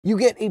You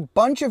get a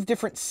bunch of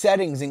different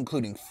settings,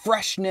 including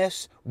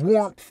freshness,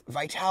 warmth,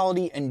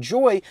 vitality, and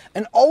joy,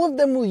 and all of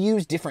them will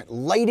use different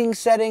lighting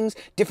settings,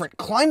 different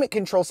climate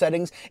control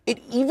settings. It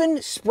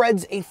even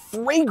spreads a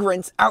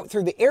fragrance out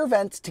through the air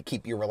vents to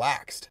keep you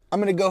relaxed.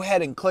 I'm gonna go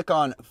ahead and click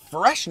on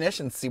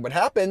freshness and see what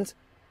happens.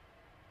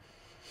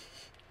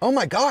 Oh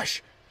my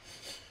gosh,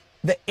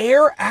 the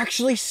air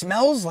actually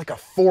smells like a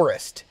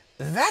forest.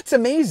 That's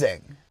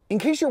amazing. In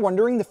case you're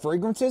wondering, the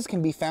fragrances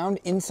can be found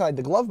inside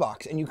the glove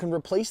box and you can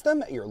replace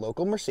them at your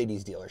local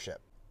Mercedes dealership.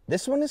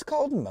 This one is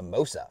called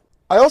Mimosa.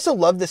 I also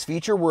love this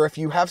feature where if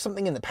you have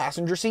something in the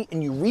passenger seat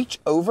and you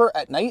reach over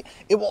at night,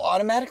 it will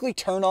automatically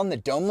turn on the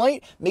dome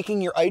light, making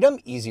your item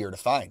easier to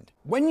find.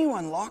 When you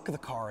unlock the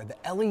car,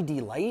 the LED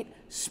light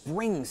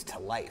springs to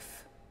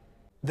life.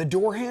 The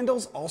door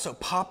handles also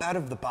pop out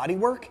of the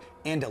bodywork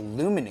and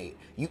illuminate.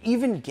 You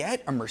even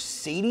get a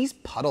Mercedes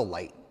puddle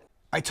light.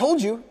 I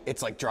told you,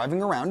 it's like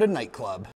driving around a nightclub.